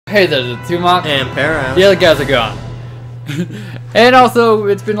Hey, there's a Toemock. And Para. The other guys are gone. And also,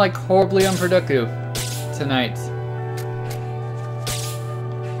 it's been like horribly unproductive tonight.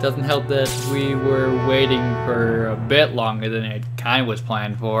 Doesn't help that we were waiting for a bit longer than it kind of was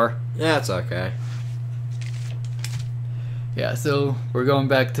planned for. Yeah, it's okay. Yeah, so we're going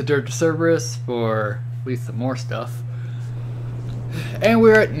back to Dirge Cerberus for at least some more stuff. And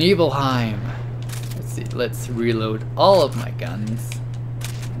we're at Nibelheim. Let's see, let's reload all of my guns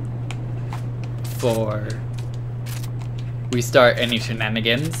for restart any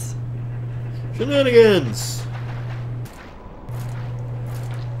shenanigans. Shenanigans!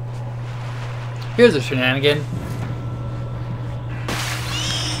 Here's a shenanigan.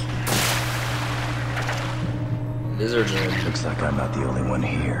 Lizard. Looks like I'm not the only one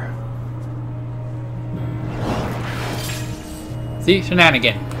here. See?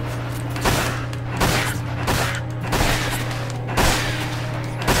 Shenanigan.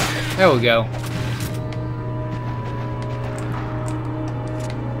 There we go.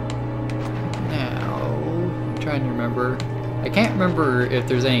 Now, I'm trying to remember. I can't remember if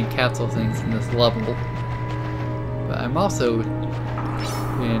there's any capsule things in this level. But I'm also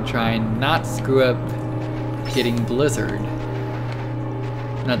going to try and not screw up getting Blizzard.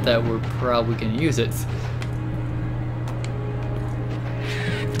 Not that we're probably going to use it.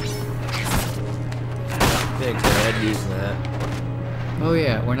 Thanks, I'd use that. Oh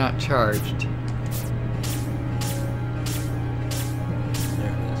yeah, we're not charged.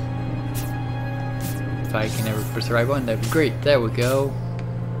 There it is. If I can ever push the right button, that'd be great. There we go.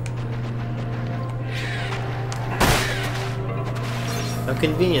 How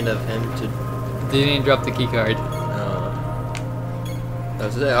convenient of him to... Didn't drop the key card.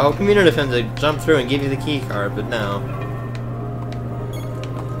 That's it. How convenient of him to jump through and give you the key card, but no.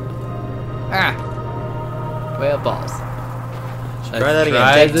 Ah! Well, balls. Try that again.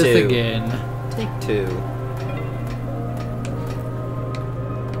 Try Take this two. again. Take two.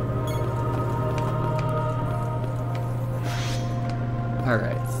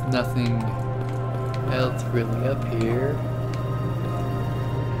 Alright, nothing else really up here.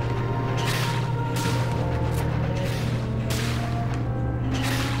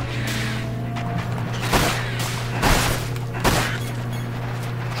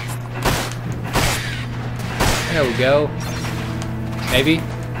 There we go. Maybe.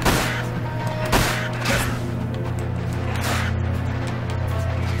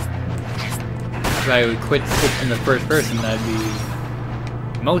 If I would quit switching the first person, that'd be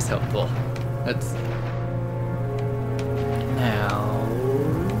most helpful. That's... Now...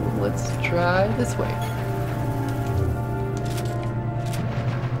 let's try this way.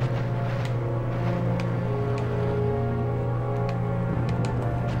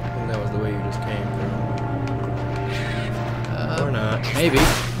 And that was the way you just came through. Or not. Maybe. Oh,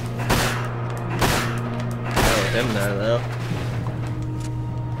 with him there, though.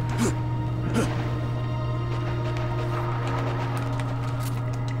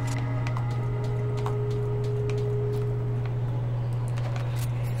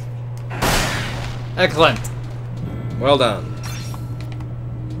 Excellent. Well done.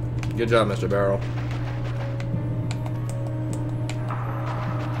 Good job, Mr. Barrel.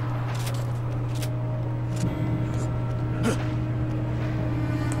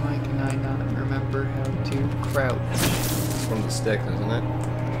 Why can I not remember how to crouch? It's from the stick, isn't it?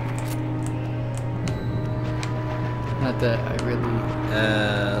 Not that I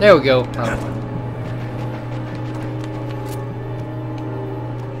really... There There we go. Found one.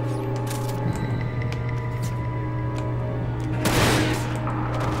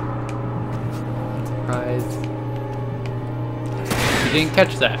 Surprise. You didn't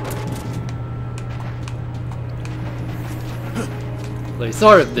catch that. Well, he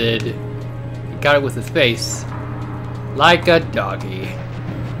sort of did. He got it with his face. Like a doggy.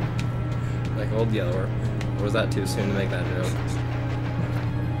 Like Old Yeller. Or was that too soon to make that joke?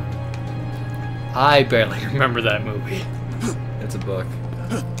 I barely remember that movie. It's a book.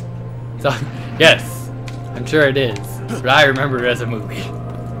 So, yes, I'm sure it is. But I remember it as a movie.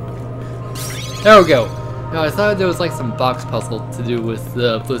 There we go. No, I thought there was like some box puzzle to do with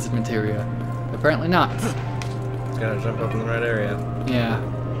the Blizzard materia. Apparently not. Just gotta jump up in the right area. Yeah.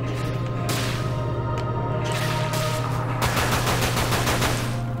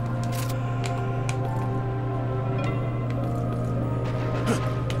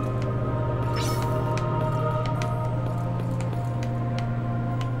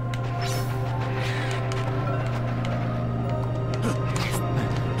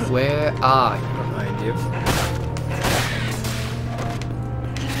 Where are you? Behind you.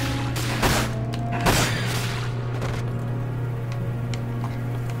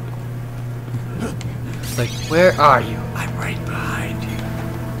 like, where are you? I'm right behind you.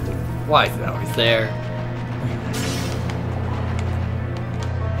 Why is it always there?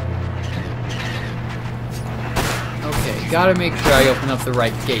 Okay, gotta make sure I open up the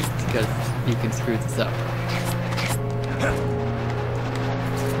right gate because you can screw this up.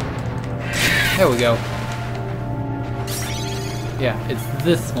 There we go. Yeah, it's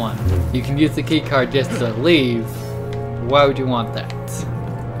this one. You can use the key card just to leave. Why would you want that?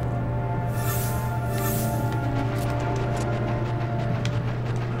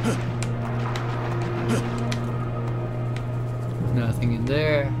 Nothing in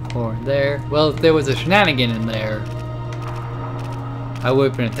there or in there. Well, if there was a shenanigan in there, I would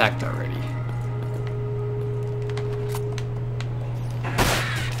have been attacked already.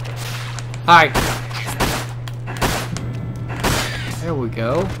 Hi! There we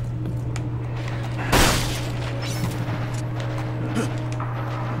go.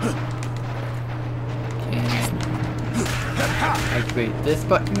 Can activate this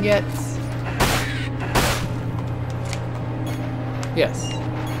button yet? Yes.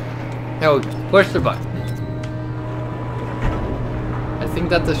 There we go. Push the button. I think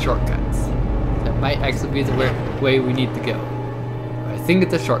that's a shortcut. That might actually be the way we need to go. I think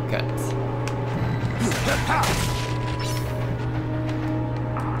it's a shortcut.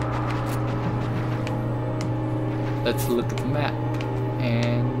 Let's look at the map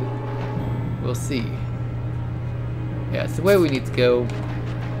and we'll see. Yeah, it's the way we need to go.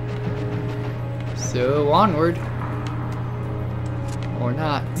 So onward. Or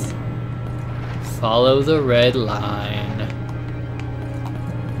not. Follow the red line.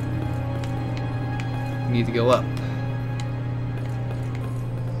 We need to go up.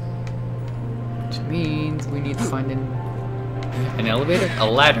 Which means we need to find an elevator? A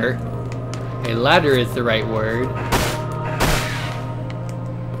ladder. A ladder is the right word.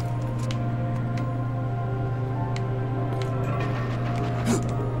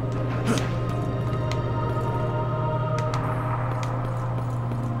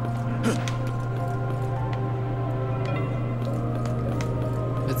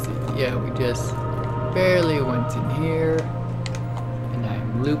 Let's see. Yeah, we just barely went in here. And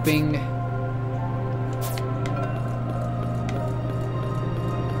I'm looping.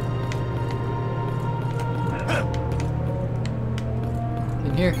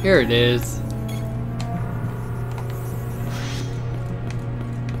 Here it is.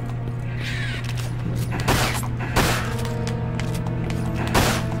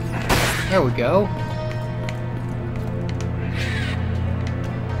 There we go.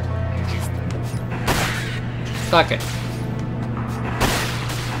 Suck it.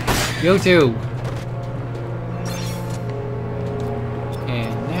 You too.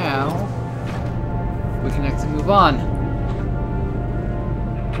 And now we can actually move on.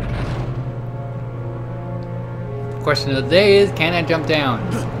 Question of the day is, can I jump down?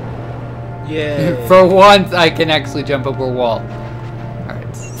 Yeah. For once, I can actually jump over a wall.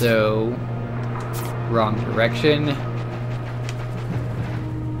 Alright, so... wrong direction.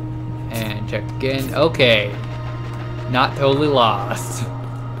 And check again. Okay. Not totally lost.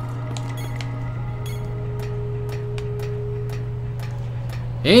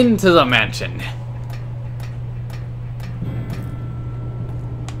 Into the mansion.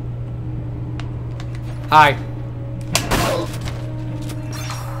 Hi.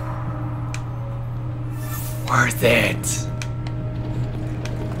 Worth it.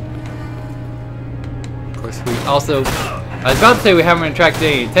 Of course, we also... I was about to say we haven't attracted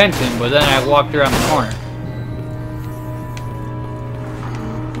any attention, but then I walked around the corner.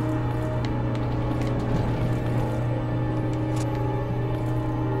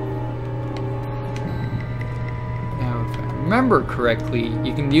 Now, if I remember correctly,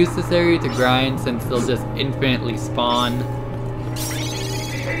 you can use this area to grind since they'll just infinitely spawn.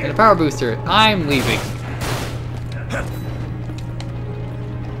 And a power booster. I'm leaving.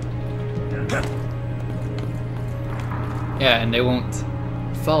 Yeah, and they won't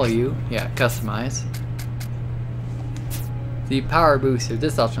follow you. Yeah, customize. The power booster.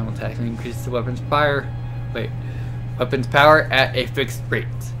 This optional attack increases the weapon's power. Weapon's power at a fixed rate.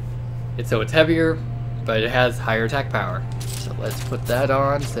 So it's heavier, but it has higher attack power. So let's put that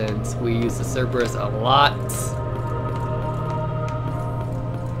on since we use the Cerberus a lot.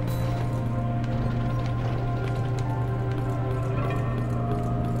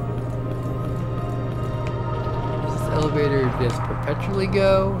 Elevator just perpetually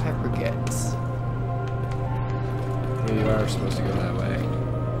go? I forget. You are supposed to go that way.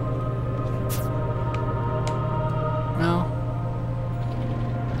 No.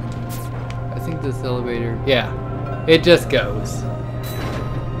 I think this elevator... Yeah. It just goes.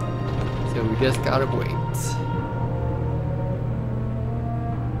 So So we just gotta wait. I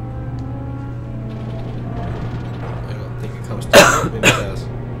don't think it comes to it. Maybe it does.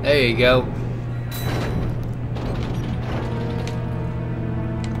 There you go.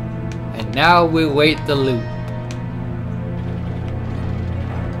 And now we wait the loop.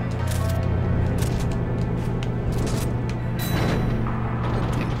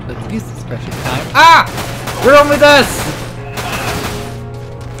 Okay, let's use this precious time. Ah! Run with us!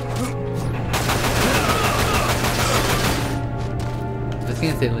 I was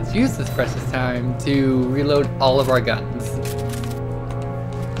gonna say, let's use this precious time to reload all of our guns.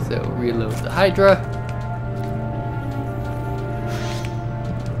 So, reload the Hydra.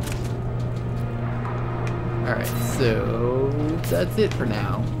 Alright, so that's it for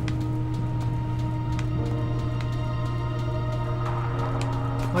now.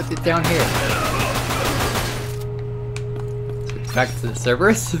 What's it down here? Switch back to the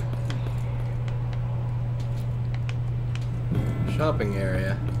Cerberus. Shopping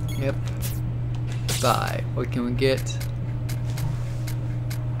area. Yep. Buy. What can we get?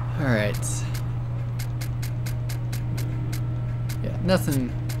 Alright. Yeah,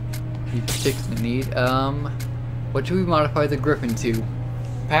 nothing you particularly need. What should we modify the Griffin to?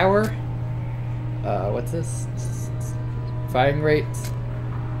 Power? What's this? Firing rates?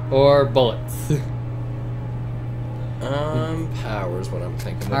 Or bullets? Power's what I'm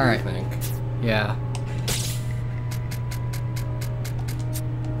thinking. What Alright. do you think? Yeah.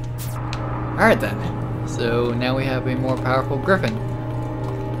 Alright then. So now we have a more powerful Griffin,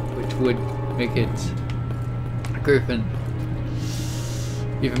 which would make it a Griffin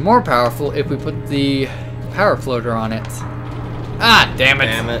even more powerful if we put the power floater on it. Ah, damn it!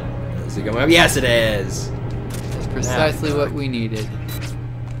 Damn it. Is it going up? Yes, it is! That's precisely what we needed.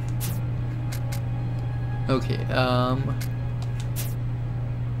 Okay,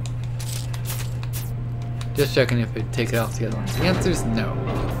 just checking if it'd take it off the other ones. The answer's no.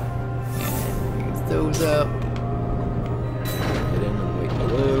 And use those up. Get in and wait the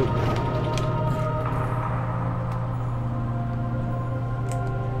loop.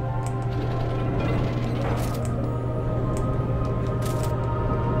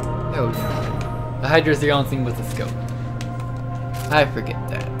 Oh no. The Hydra's the only thing with the scope. I forget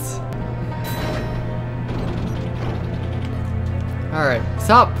that. Alright,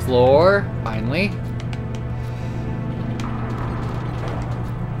 top floor, finally.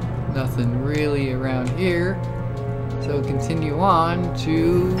 Nothing really around here. So continue on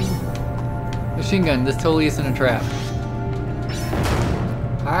to machine gun. This totally isn't a trap.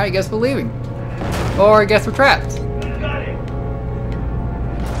 Alright, I guess we're leaving. Or I guess we're trapped.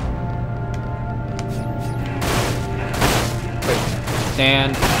 Wait,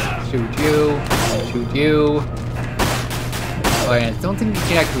 stand, shoot you, shoot you. Oh, I don't think you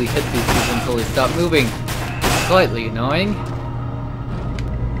can actually hit these people until they stop moving. Slightly annoying.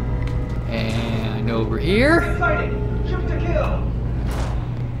 And over here. Shoot to kill.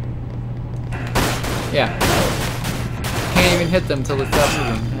 Yeah. Can't even hit them until they stop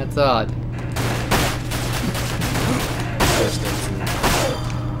moving. That's odd. Distance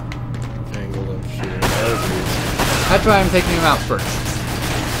and angle of shooting arrows. That's why I'm taking him out first.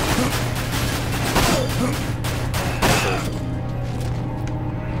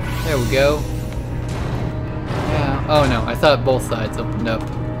 There we go. Yeah. Oh no, I thought both sides opened up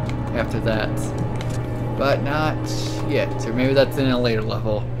after that. But not yet. Or maybe that's in a later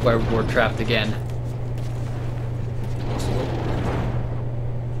level where we're trapped again.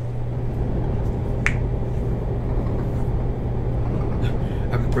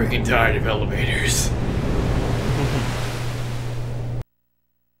 I'm freaking tired of elevators.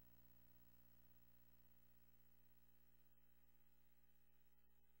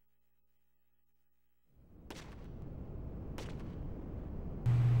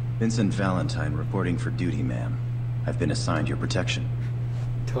 Vincent Valentine reporting for duty, ma'am. I've been assigned your protection.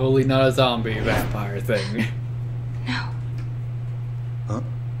 Totally not a zombie vampire thing. No. Huh?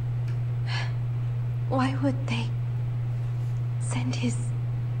 Why would they send his...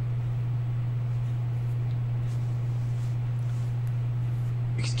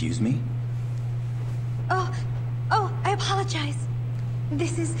 Excuse me? Oh, I apologize.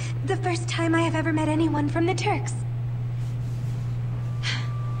 This is the first time I have ever met anyone from the Turks.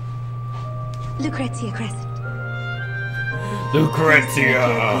 Lucrezia Crescent. Lucrezia!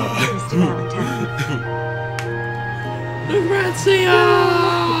 Mr. Valentine. Lucrezia!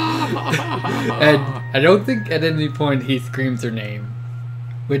 And I don't think at any point he screams her name.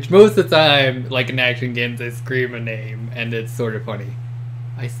 Which most of the time, like in action games, they scream a name, and it's sort of funny.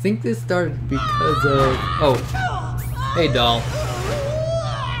 I think this started because of... Oh. Hey, doll.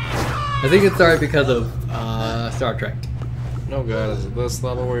 I think it started because of Star Trek. No good. Is it this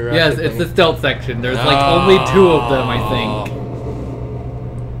level where you're Yes, it's the stealth section. There's like only 2 of them, I think.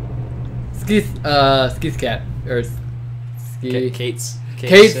 Ski Scat. Or Ski... Kate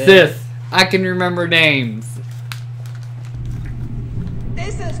Sith. I can remember names.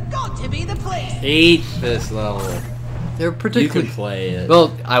 This has got to be the place. Hate this level. They're You particularly... can play it.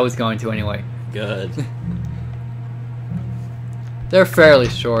 Well, I was going to anyway. Good. They're fairly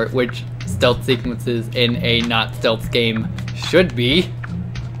short, which stealth sequences in a not stealth game should be.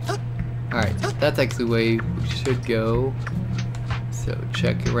 Alright, that's actually the way we should go. So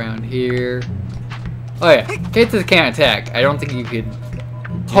check around here. Oh yeah, Kates can't attack. I don't think you could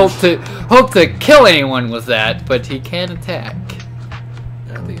hope to kill anyone with that, but he can attack.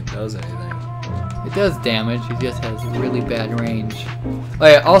 I don't think it does anything. It does damage, he just has really bad range. Oh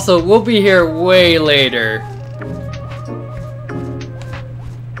yeah, also we'll be here way later.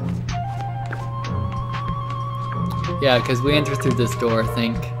 Yeah, because we enter through this door, I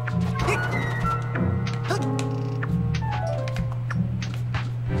think.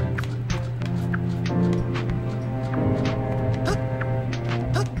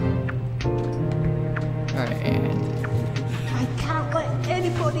 Alright, and... I can't let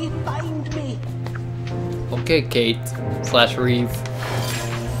anybody find me. Okay, Kate / Reeve.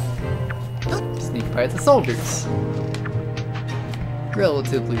 Sneak by the soldiers.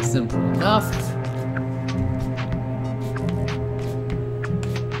 Relatively simple enough.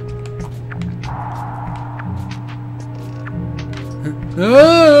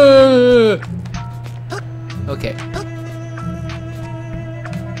 Okay.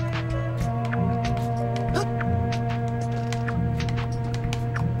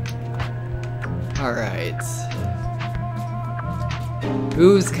 Alright.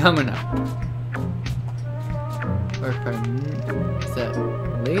 Who's coming up? Or if is that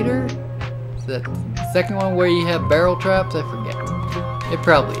later? Is that the second one where you have barrel traps? I forget. It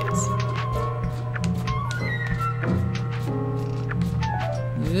probably is.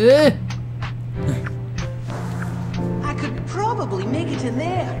 I could probably make it in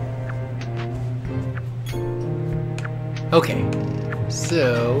there. Okay,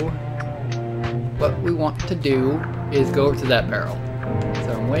 so what we want to do is go over to that barrel.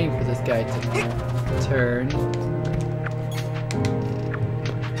 So I'm waiting for this guy to turn.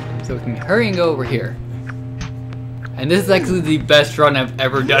 So we can hurry and go over here. And this is actually the best run I've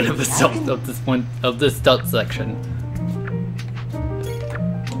ever done of this stealth section.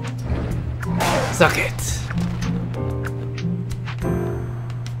 Suck it.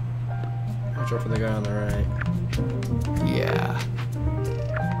 Watch out for the guy on the right. Yeah.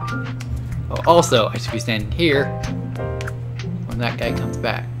 Oh, also, I should be standing here when that guy comes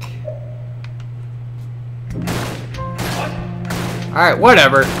back. Alright,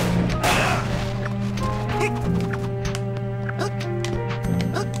 whatever.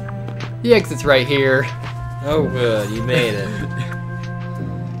 The exit's right here. Oh, good. You made it.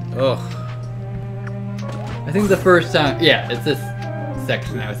 Ugh. I think the first time... Yeah, it's this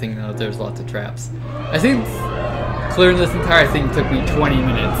section I was thinking of. There's lots of traps. I think clearing this entire thing took me 20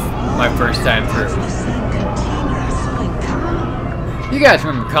 minutes my first time through. The same container I saw in Calm. You guys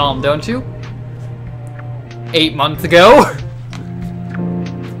remember Calm, don't you? 8 months ago?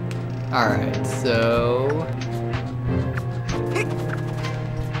 Alright, so...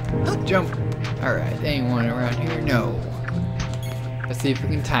 Jump. Alright, anyone around here? No. Let's see if we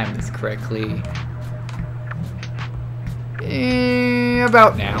can time this correctly.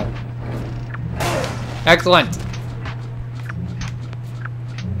 About now. Excellent.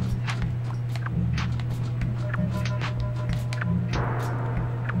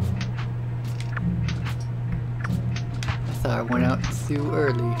 I thought I went out too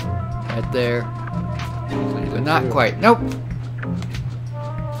early. Right there. But not quite. Nope.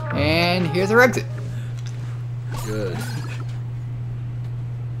 And here's our exit. Good.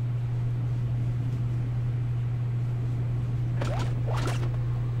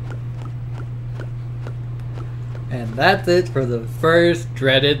 And that's it for the first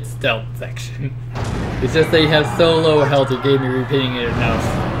dreaded stealth section. It's just that you have so low health it gave me repeating it enough.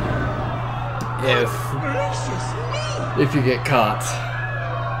 If you get caught.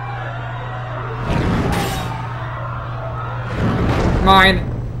 Mine.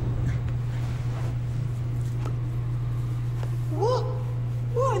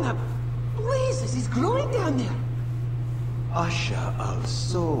 What in the blazes is growing down there? Usher of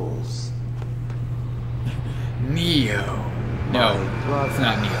souls. Neo. No, it's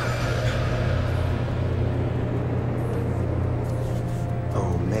not Neo.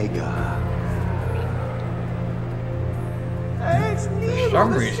 Omega. It's For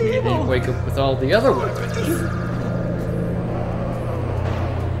some reason, you didn't wake up with all the other weapons.